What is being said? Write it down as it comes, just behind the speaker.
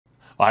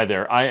Hi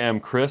there, I am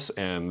Chris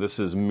and this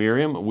is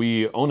Miriam.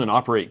 We own and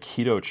operate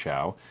Keto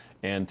Chow,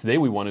 and today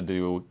we wanted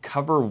to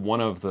cover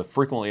one of the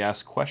frequently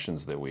asked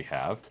questions that we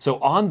have. So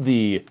on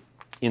the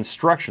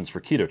instructions for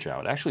Keto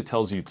Chow, it actually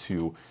tells you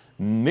to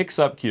mix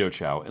up Keto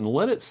Chow and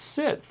let it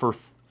sit for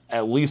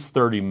at least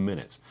 30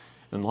 minutes.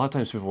 And a lot of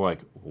times people are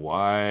like,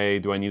 why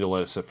do I need to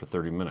let it sit for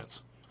 30 minutes?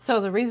 So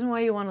the reason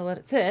why you want to let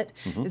it sit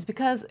is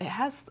because it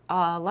has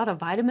a lot of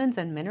vitamins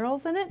and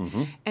minerals in it.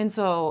 And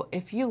so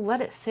if you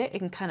let it sit, it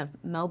can kind of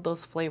meld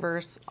those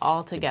flavors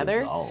all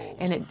together.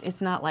 And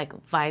it's not like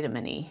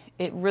vitamin-y.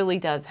 It really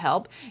does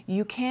help.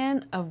 You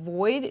can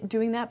avoid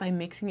doing that by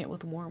mixing it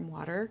with warm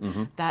water.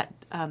 That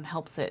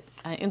helps it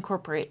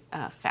incorporate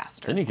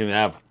faster. Then you can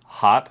have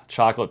hot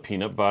chocolate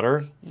peanut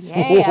butter.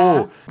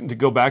 Yeah. To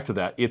go back to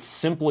that, it's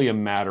simply a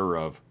matter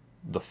of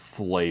the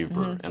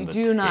flavor and the taste.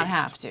 You do not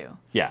have to.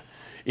 Yeah.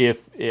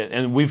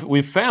 And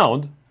we've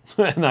found,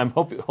 and I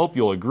hope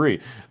you'll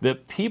agree,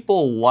 that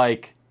people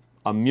like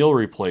a meal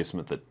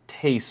replacement that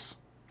tastes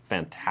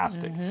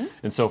fantastic.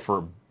 And so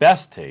for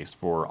best taste,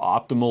 for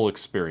optimal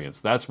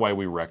experience, that's why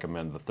we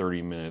recommend the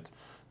 30-minute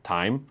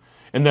time.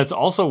 And that's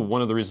also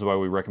one of the reasons why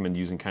we recommend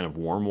using kind of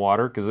warm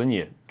water, because then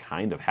you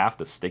kind of have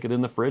to stick it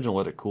in the fridge and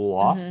let it cool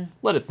off.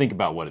 Let it think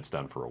about what it's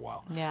done for a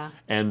while. Yeah.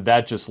 And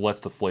that just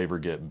lets the flavor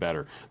get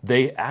better.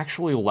 They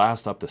actually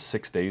last up to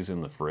 6 days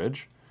in the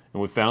fridge.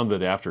 And we found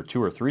that after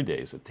 2 or 3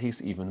 days, it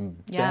tastes even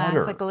better. Yeah,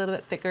 it's like a little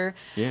bit thicker.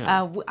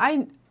 Yeah.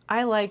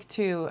 I like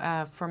to,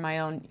 for my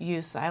own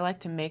use, I like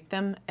to make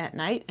them at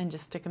night and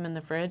just stick them in the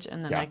fridge,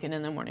 and then I can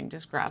in the morning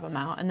just grab them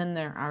out, and then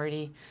they're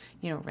already,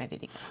 ready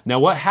to go. Now,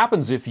 what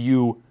happens if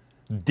you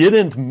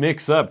didn't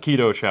mix up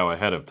Keto Chow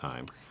ahead of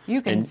time?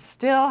 You can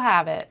still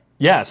have it.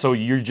 Yeah, so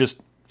you just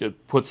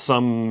put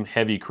some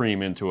heavy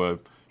cream into a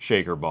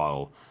shaker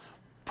bottle,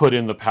 put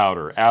in the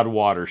powder, add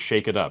water,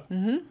 shake it up.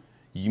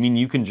 You mean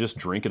you can just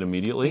drink it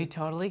immediately? You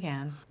totally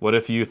can. What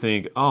if you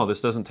think, oh,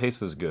 this doesn't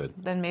taste as good?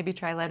 Then maybe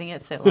try letting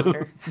it sit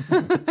longer.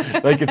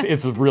 Like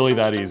it's really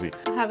that easy.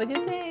 Have a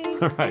good day.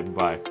 All right,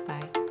 bye.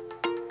 Bye.